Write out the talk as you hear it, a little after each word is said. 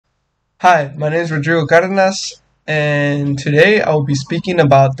Hi, my name is Rodrigo Cardenas, and today I will be speaking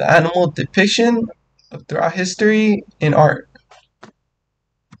about the animal depiction throughout history in art.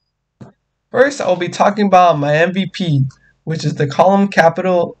 First, I will be talking about my MVP, which is the column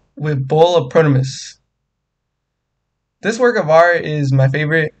capital with bull of Protemus. This work of art is my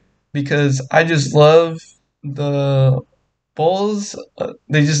favorite because I just love the bulls.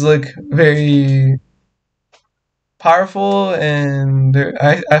 They just look very powerful, and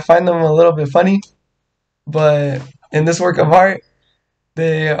I find them a little bit funny. But in this work of art,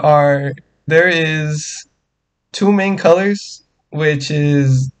 They are there is two main colors, which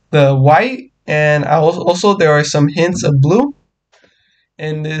is the white, and also there are some hints of blue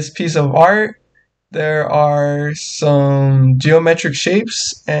in this piece of art. There are some geometric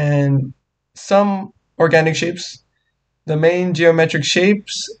shapes and some organic shapes. The main geometric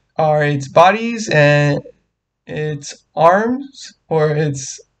shapes are its bodies and its arms or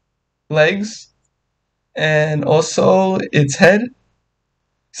its legs, and also its head.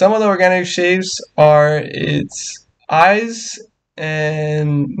 Some of the organic shapes are its eyes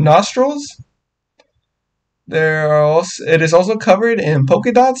and nostrils. It is also covered in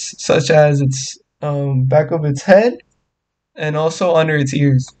polka dots, such as its back of its head and also under its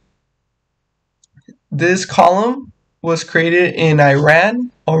ears. This column was created in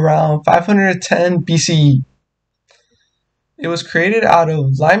Iran around 510 BCE. It was created out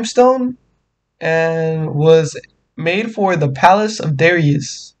of limestone and was made for the palace of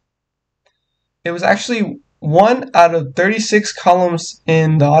Darius. It was actually one out of 36 columns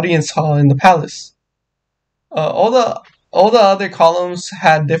in the audience hall in the palace. All the other columns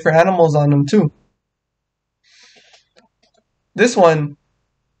had different animals on them too. This one,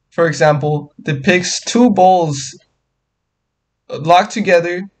 for example, depicts two bulls locked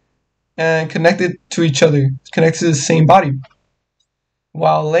together and connected to each other, connected to the same body,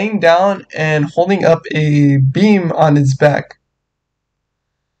 while laying down and holding up a beam on its back.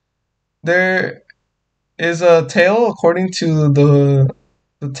 There is a tale, according to the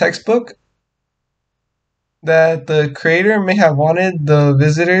textbook, that the creator may have wanted the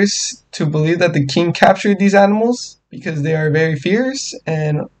visitors to believe that the king captured these animals because they are very fierce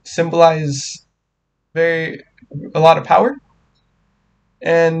and symbolize very a lot of power,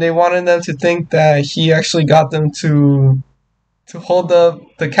 and they wanted them to think that he actually got them to hold up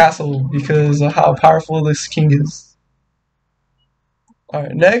the castle because of how powerful this king is. All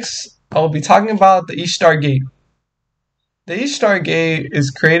right, next I will be talking about the Ishtar Gate. The Ishtar Gate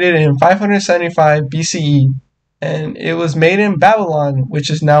is created in 575 BCE, and it was made in Babylon, which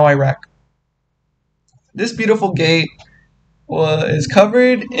is now Iraq. This beautiful gate is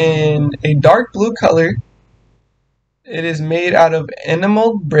covered in a dark blue color. It is made out of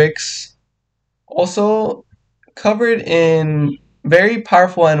enameled bricks, also covered in very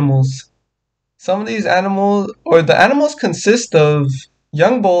powerful animals. Some of these animals, or the animals, consist of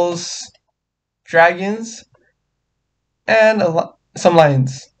young bulls, dragons, and some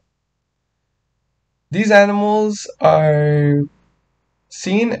lions. These animals are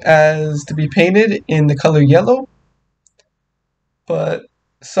seen as to be painted in the color yellow, but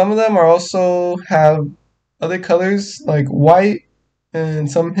some of them are also have other colors like white and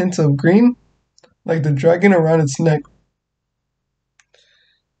some hints of green, like the dragon around its neck.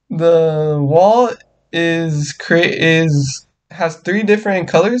 The wall is has three different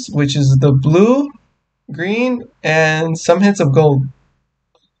colors, which is the blue, green, and some hints of gold.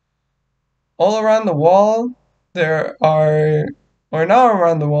 All around the wall, there are, or not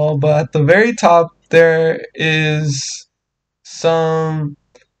around the wall, but at the very top, there is some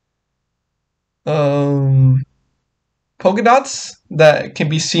um, polka dots that can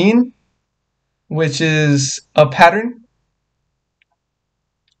be seen, which is a pattern.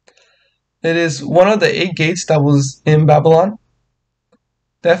 It is one of the eight gates that was in Babylon.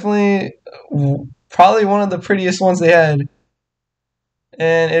 Definitely, probably one of the prettiest ones they had.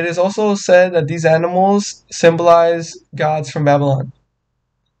 And it is also said that these animals symbolize gods from Babylon.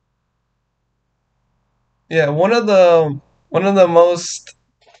 Yeah, one of the most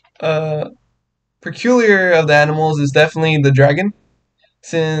uh, peculiar of the animals is definitely the dragon,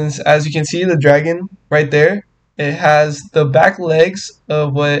 since as you can see, the dragon right there, it has the back legs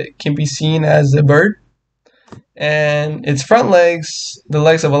of what can be seen as a bird, and its front legs, the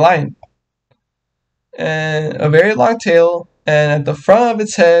legs of a lion, and a very long tail, and at the front of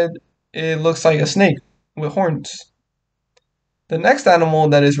its head, it looks like a snake with horns. The next animal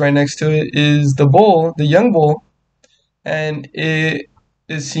that is right next to it is the bull, the young bull, and it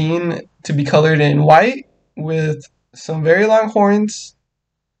is seen to be colored in white with some very long horns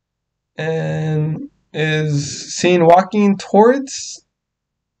and is seen walking towards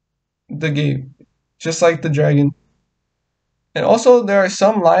the gate, just like the dragon. And also, there are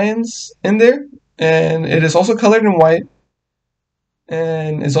some lions in there, and it is also colored in white,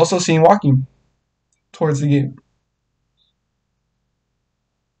 and is also seen walking towards the gate.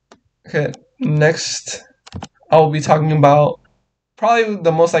 Okay, next I will be talking about probably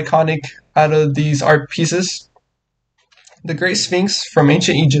the most iconic out of these art pieces, the Great Sphinx from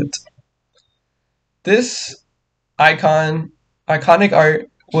ancient Egypt. This iconic art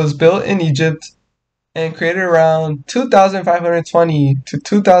was built in Egypt and created around 2520 to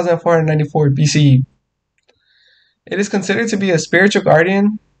 2494 BCE. It is considered to be a spiritual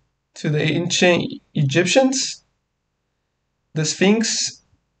guardian to the ancient Egyptians. The Sphinx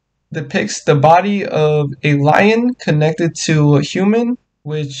depicts the body of a lion connected to a human,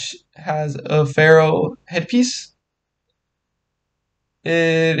 which has a pharaoh headpiece.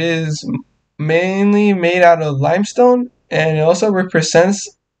 It is mainly made out of limestone, and it also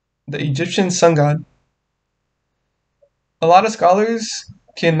represents the Egyptian sun god. A lot of scholars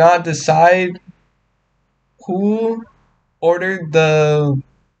cannot decide who ordered the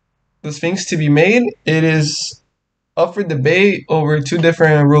Sphinx to be made. It is up for debate over two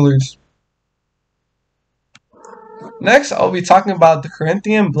different rulers. Next, I'll be talking about the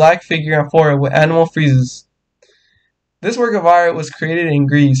Corinthian black figure amphora with animal friezes. This work of art was created in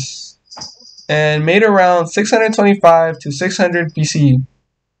Greece and made around 625 to 600 BC.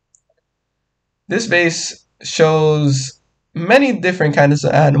 This vase shows many different kinds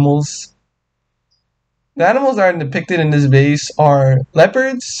of animals. The animals that are depicted in this vase are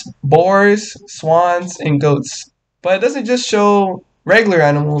leopards, boars, swans, and goats. But it doesn't just show regular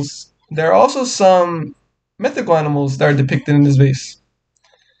animals. There are also some mythical animals that are depicted in this vase,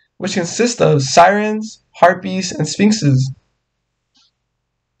 which consist of sirens, harpies, and sphinxes.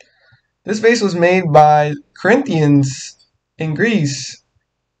 This vase was made by Corinthians in Greece,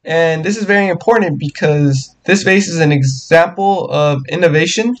 and this is very important because this vase is an example of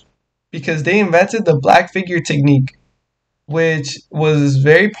innovation because they invented the black figure technique, which was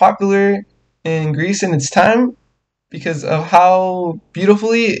very popular in Greece in its time because of how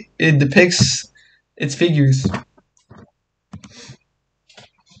beautifully it depicts its figures.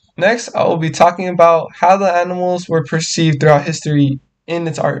 Next, I will be talking about how the animals were perceived throughout history in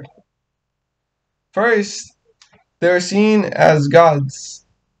its art. First, they are seen as gods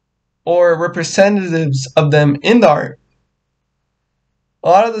or representatives of them in the art. A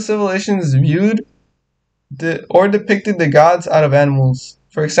lot of the civilizations viewed or depicted the gods out of animals.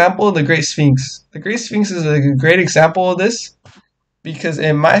 For example, the Great Sphinx. The Great Sphinx is a great example of this because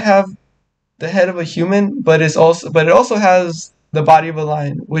it might have the head of a human, but it also has the body of a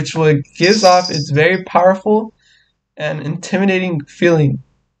lion, which gives off its very powerful and intimidating feeling.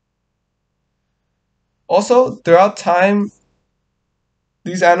 Also, throughout time,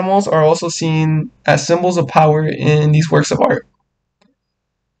 these animals are also seen as symbols of power in these works of art.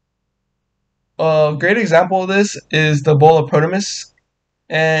 A great example of this is the bowl of Protemus,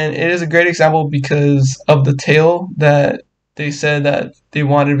 and it is a great example because of the tale that they said that they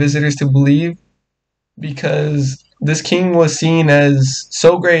wanted visitors to believe, because this king was seen as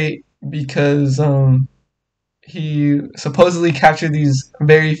so great because he supposedly captured these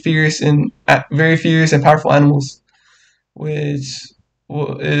very fierce and powerful animals, which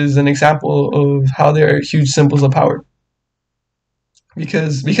is an example of how they are huge symbols of power.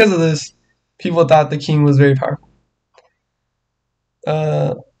 Because of this, people thought the king was very powerful.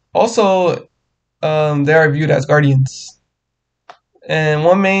 Also, they are viewed as guardians, and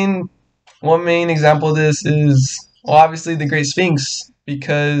one main example of this is, well, obviously the Great Sphinx,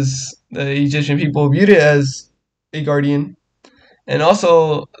 because the Egyptian people viewed it as a guardian, and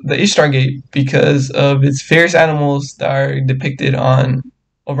also the Ishtar Gate because of its fierce animals that are depicted around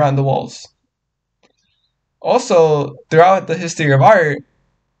the walls. Also, throughout the history of art,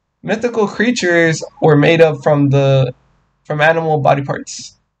 mythical creatures were made up from animal body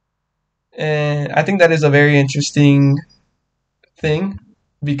parts, and I think that is a very interesting thing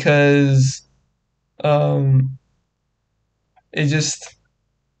because it's just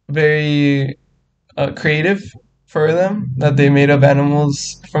very creative for them that they made up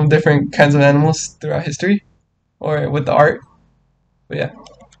animals from different kinds of animals throughout history or with the art. But yeah,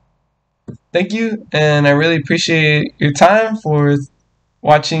 thank you, and I really appreciate your time for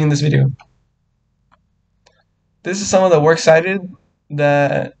watching this video. This is some of the works cited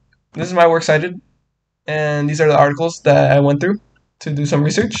this is my works cited, and these are the articles that I went through to do some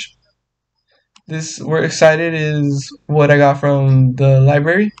research. This works cited is what I got from the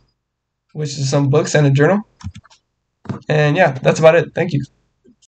library, which is some books and a journal. And yeah, that's about it. Thank you.